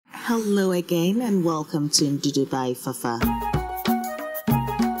Hello again and welcome to Ndudu by Fafa.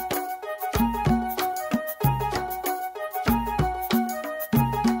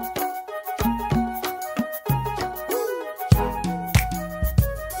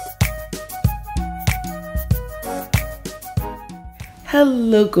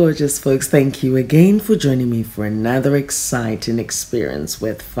 Hello gorgeous folks, thank you again for joining me for another exciting experience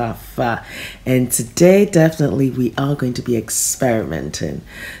with Fafa. And today definitely we are going to be experimenting.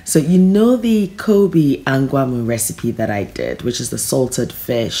 So you know the Koobi Angwa Mo recipe that I did, which is the salted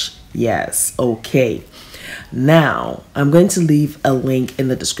fish? Yes, okay. Now I'm going to leave a link in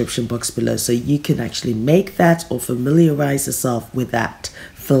the description box below so you can actually make that or familiarize yourself with that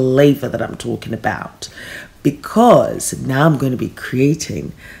flavor that I'm talking about. Because now I'm going to be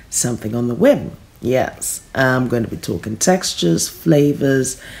creating something on the whim. Yes, I'm going to be talking textures,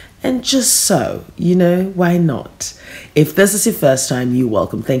 flavors, and just so, you know, why not? If this is your first time, you're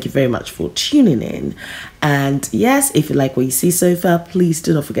welcome. Thank you very much for tuning in. And yes, if you like what you see so far, please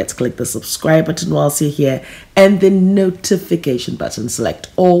do not forget to click the subscribe button whilst you're here and the notification button. Select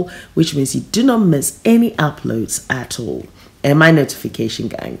all, which means you do not miss any uploads at all. And my notification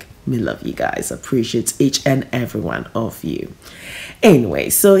gang, me love you guys, appreciate each and every one of you. Anyway,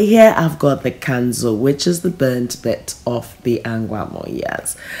 so here I've got the Kanzo, which is the burnt bit of the Angwa Mo,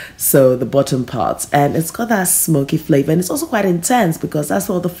 yes. So the bottom parts, and it's got that smoky flavor, and it's also quite intense because that's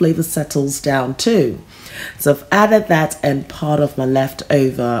where the flavor settles down too. So I've added that and part of my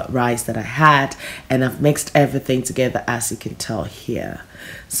leftover rice that I had, and I've mixed everything together as you can tell here.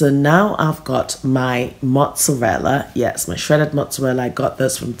 So now I've got my mozzarella. Yes, my shredded mozzarella. I got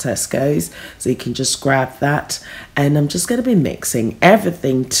this from Tesco's. So you can just grab that. And I'm just going to be mixing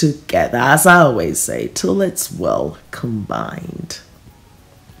everything together, as I always say, till it's well combined.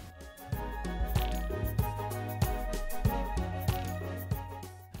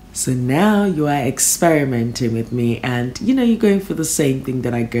 So now you are experimenting with me and you know you're going for the same thing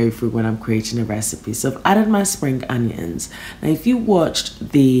that I go through when I'm creating a recipe. So I've added my spring onions. Now if you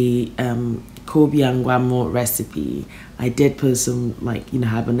watched the Koobi Angwa Mo recipe, I did put some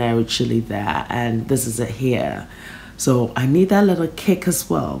habanero chili there, and this is it here. So I need that little kick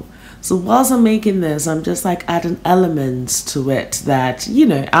as well. So whilst I'm making this, I'm just like adding elements to it that, you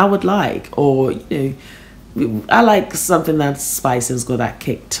know, I would like, or, you know, I like something that's spicy and's got that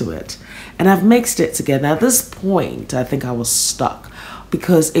kick to it. And I've mixed it together. At this point, I think I was stuck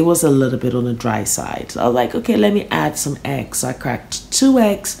because it was a little bit on the dry side. So I was like, okay, let me add some eggs. So I cracked 2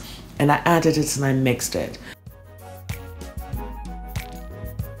 eggs and I added it and I mixed it.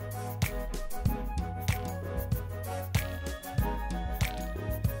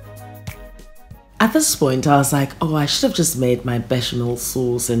 At this point, I was like, oh, I should have just made my bechamel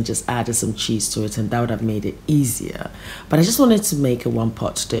sauce and just added some cheese to it, and that would have made it easier. But I just wanted to make a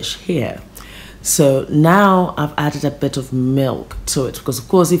one-pot dish here. So now I've added a bit of milk to it, because of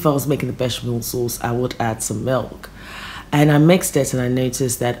course, if I was making the bechamel sauce, I would add some milk. And I mixed it and I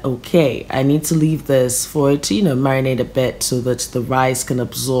noticed that, okay, I need to leave this for it to, you know, marinate a bit so that the rice can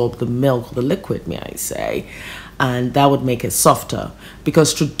absorb the milk, the liquid, may I say. And that would make it softer,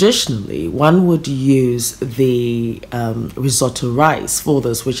 because traditionally one would use the risotto rice for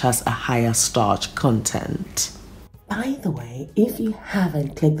this, which has a higher starch content. By the way, if you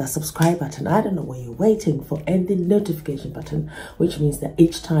haven't clicked that subscribe button, I don't know what you're waiting for, and the notification button, which means that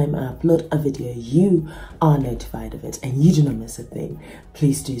each time I upload a video, you are notified of it and you do not miss a thing.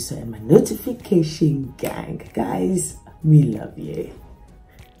 Please do so in my notification gang. Guys, we love you.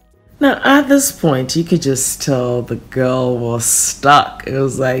 Now, at this point, you could just tell the girl was stuck. It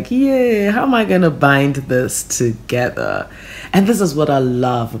was like, yeah, how am I going to bind this together? And this is what I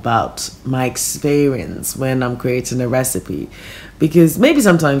love about my experience when I'm creating a recipe. Because maybe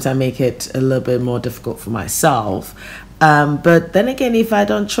sometimes I make it a little bit more difficult for myself. But then again, if I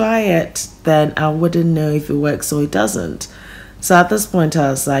don't try it, then I wouldn't know if it works or it doesn't. So at this point,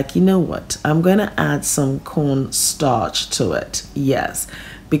 I was like, you know what? I'm going to add some corn starch to it. Yes,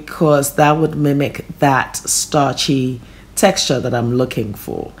 because that would mimic that starchy texture that I'm looking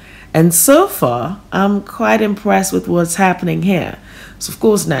for. And so far, I'm quite impressed with what's happening here. So of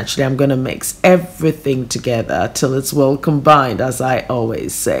course, naturally, I'm going to mix everything together till it's well combined, as I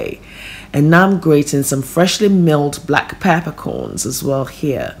always say. And now I'm grating some freshly milled black peppercorns as well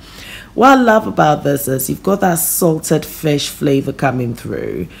here. What I love about this is you've got that salted fish flavor coming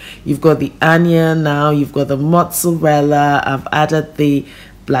through. You've got the onion now, you've got the mozzarella. I've added the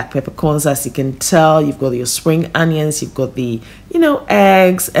black peppercorns, as you can tell. You've got your spring onions, you've got the, you know,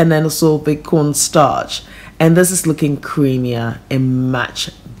 eggs, and then also the corn starch. And this is looking creamier and much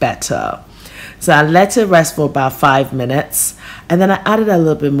better. So I let it rest for about 5 minutes, and then I added a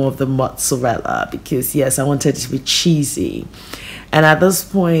little bit more of the mozzarella because yes, I wanted it to be cheesy. And at this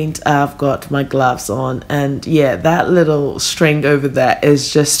point, I've got my gloves on, and yeah, that little string over there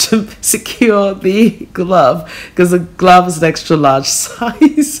is just to secure the glove because the glove is an extra large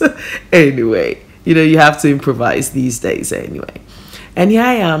size. Anyway, you know, you have to improvise these days anyway. And here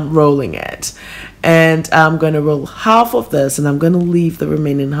I am rolling it. And I'm going to roll half of this, and I'm going to leave the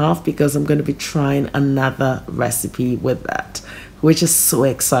remaining half because I'm going to be trying another recipe with that, which is so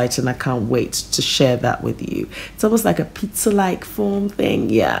exciting. I can't wait to share that with you. It's almost like a pizza-like form thing.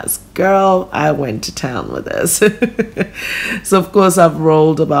 Yes, girl, I went to town with this. So, of course, I've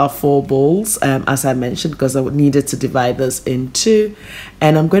rolled about 4 bowls, as I mentioned, because I needed to divide this in 2.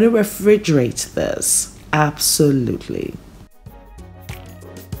 And I'm going to refrigerate this. Absolutely.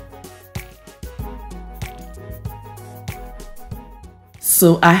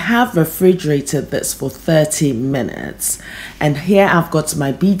 So I have refrigerated this for 30 minutes, and here I've got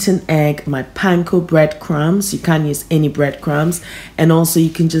my beaten egg, my panko breadcrumbs. You can use any breadcrumbs, and also you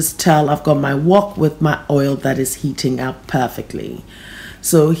can just tell I've got my wok with my oil that is heating up perfectly.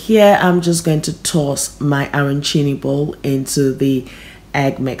 So here I'm just going to toss my arancini bowl into the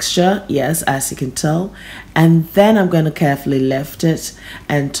egg mixture, yes, as you can tell, and then I'm going to carefully lift it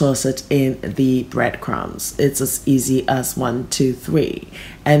and toss it in the breadcrumbs. It's as easy as 1, 2, 3,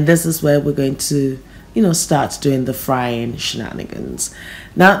 and this is where we're going to, you know, start doing the frying shenanigans.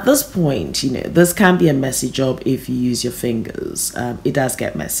 Now at this point, you know, this can be a messy job if you use your fingers. It does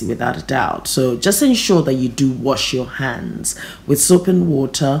get messy without a doubt, so just ensure that you do wash your hands with soap and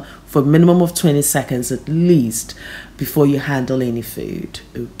water for a minimum of 20 seconds at least before you handle any food,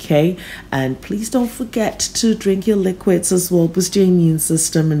 okay? And please don't forget to drink your liquids as well, boost your immune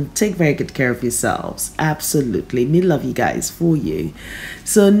system, and take very good care of yourselves. Absolutely. Me love you guys for you.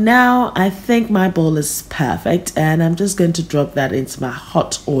 So now I think my bowl is perfect, and I'm just going to drop that into my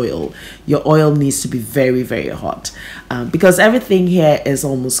hot oil. Your oil needs to be very, very hot because everything here is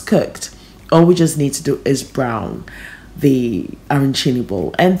almost cooked. All we just need to do is brown the arancini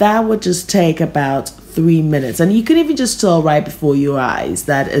bowl, and that would just take about 3 minutes, and you can even just tell right before your eyes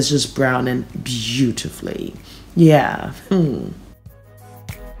that it's just browning beautifully. Yeah.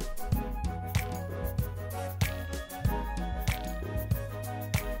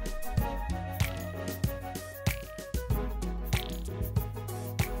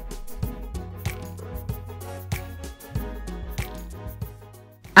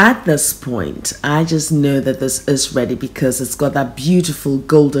 At this point, I just know that this is ready because it's got that beautiful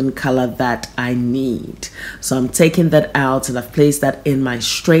golden color that I need. So I'm taking that out, and I've placed that in my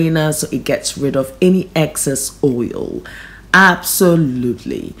strainer so it gets rid of any excess oil.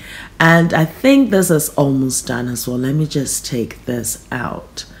 Absolutely. And I think this is almost done as well. Let me just take this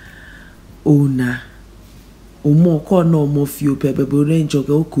out. Una. Umoko no mo few pepper range o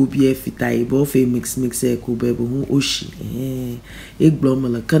Koobi fitai bo fe mix e Koobi hu oshi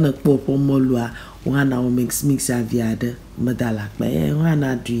blomala kana popo molua wana o mix aviade madala pe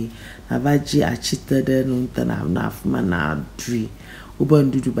wana dri avaji achite de no ntana na afuma na dri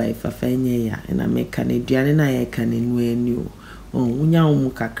Ndudu by Fafa ya na make Canadian na ye kan enu enu o unya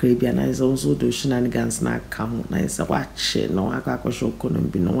umu kakra bia na is also do shenanigans na account na is wache no akakosho kono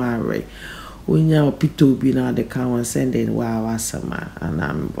bi no ware Unya opito bi na the can sending wow asama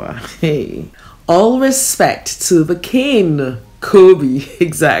anamba. Hey, all respect to the king, Koobi,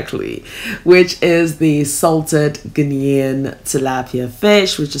 exactly, which is the salted Ghanaian tilapia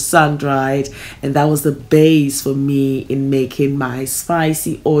fish, which is sun-dried, and that was the base for me in making my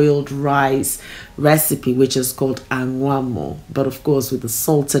spicy oiled rice recipe, which is called Angwa Mo, but of course with the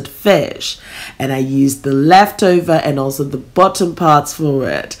salted fish. And I used the leftover and also the bottom parts for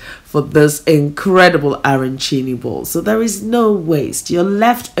it for this incredible arancini ball. So there is no waste. Your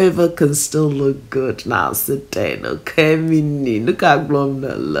leftover can still look good. Now sit down, okay, mini. Look at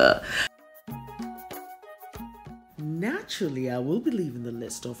Glomnala. Naturally, I will be leaving the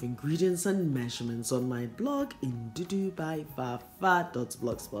list of ingredients and measurements on my blog Ndudu by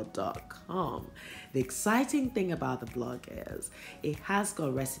Fafa.blogspot.com. The exciting thing about the blog is it has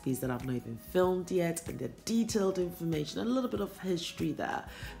got recipes that I've not even filmed yet, and the detailed information and a little bit of history there.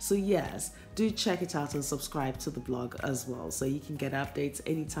 So yes, do check it out and subscribe to the blog as well so you can get updates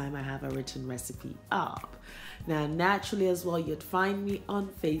anytime I have a written recipe up. Now, naturally as well, you'd find me on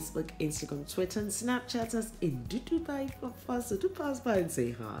Facebook, Instagram, Twitter, and Snapchat as Ndudu by Fafa, so do pass by and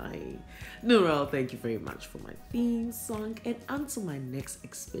say hi. Nurel, thank you very much for my theme song, and until my next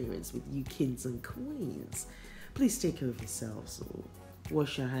experience with you kings and queens, please take care of yourselves, so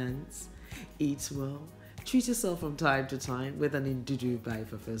wash your hands, eat well, treat yourself from time to time with an Ndudu by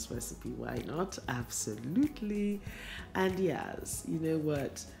Fafa's recipe. Why not? Absolutely. And yes, you know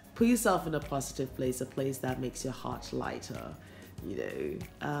what? Put yourself in a positive place, a place that makes your heart lighter.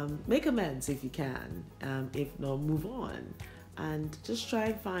 Make amends if you can. If not, move on. And just try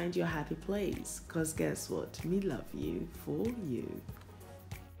and find your happy place. Because guess what? Me love you for you.